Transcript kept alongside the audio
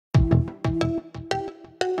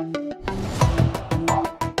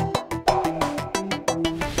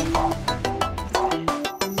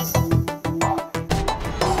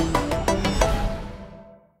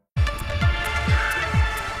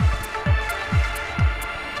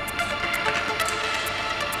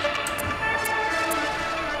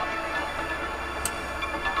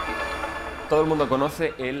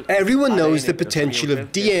Everyone knows the potential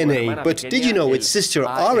of DNA, but did you know its sister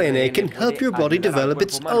RNA can help your body develop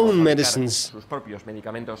its own medicines?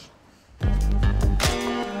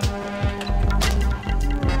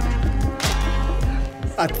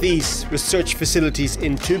 At these research facilities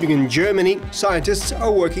in Tübingen, Germany, scientists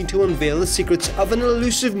are working to unveil the secrets of an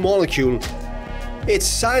elusive molecule. Its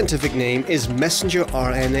scientific name is messenger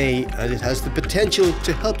RNA, and it has the potential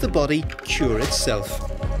to help the body cure itself.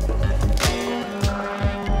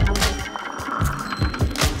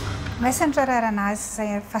 Messenger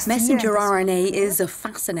RNA is a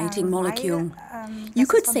fascinating molecule. You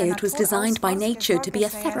could say it was designed by nature to be a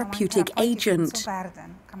therapeutic agent.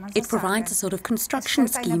 It provides a sort of construction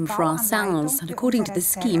scheme for our cells, and according to this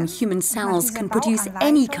scheme, human cells can produce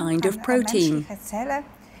any kind of protein.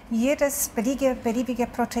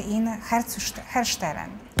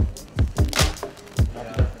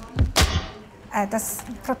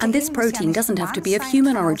 And this protein doesn't have to be of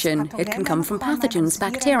human origin. It can come from pathogens,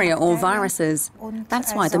 bacteria or viruses.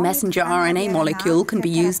 That's why the messenger RNA molecule can be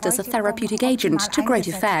used as a therapeutic agent to great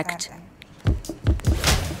effect.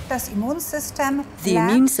 The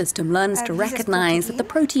immune system learns to recognize that the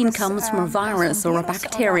protein comes from a virus or a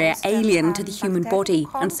bacteria alien to the human body,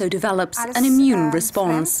 and so develops an immune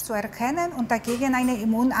response.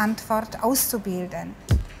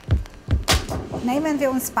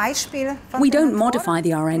 We don't modify the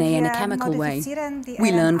RNA in a chemical way.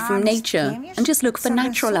 We learn from nature and just look for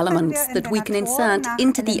natural elements that we can insert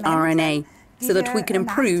into the RNA so that we can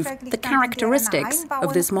improve the characteristics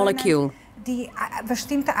of this molecule. Die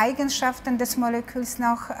bestimmte Eigenschaften des Moleküls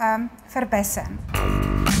noch verbessern.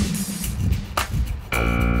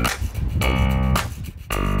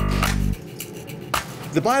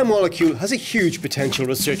 The biomolecule has a huge potential,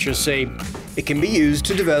 researchers say. It can be used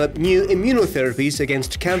to develop new immunotherapies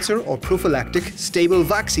against cancer or prophylactic, stable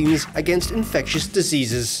vaccines against infectious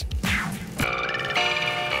diseases.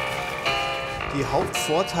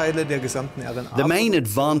 The main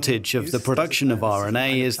advantage of the production of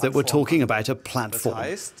RNA is that we're talking about a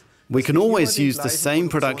platform. We can always use the same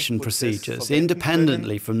production procedures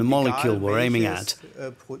independently from the molecule we're aiming at.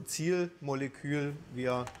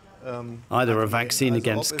 Either a vaccine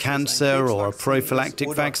against cancer or a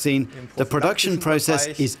prophylactic vaccine, the production process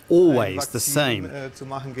is always the same.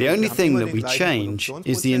 The only thing that we change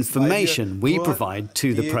is the information we provide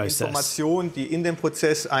to the process.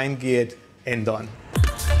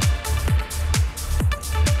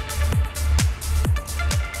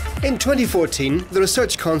 In 2014, the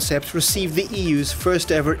research concept received the EU's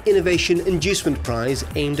first ever Innovation Inducement Prize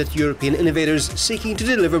aimed at European innovators seeking to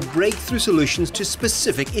deliver breakthrough solutions to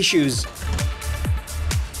specific issues.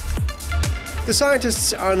 The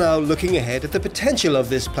scientists are now looking ahead at the potential of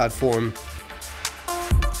this platform.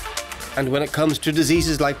 And when it comes to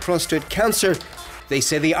diseases like prostate cancer, they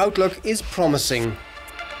say the outlook is promising.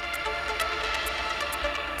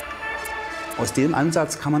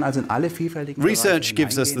 Research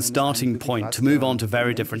gives us the starting point to move on to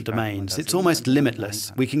very different domains. It's almost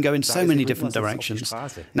limitless. We can go in so many different directions.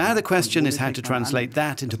 Now the question is how to translate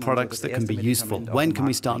that into products that can be useful. When can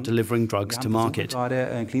we start delivering drugs to market?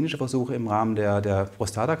 And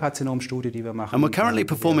we're currently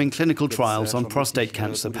performing clinical trials on prostate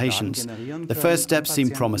cancer patients. The first steps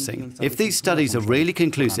seem promising. If these studies are really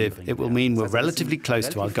conclusive, it will mean we're relatively close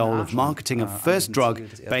to our goal of marketing a first drug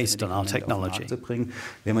based on our technology. Other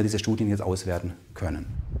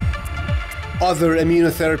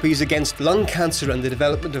immunotherapies against lung cancer and the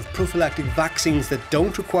development of prophylactic vaccines that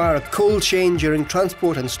don't require a cold chain during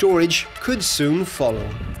transport and storage could soon follow.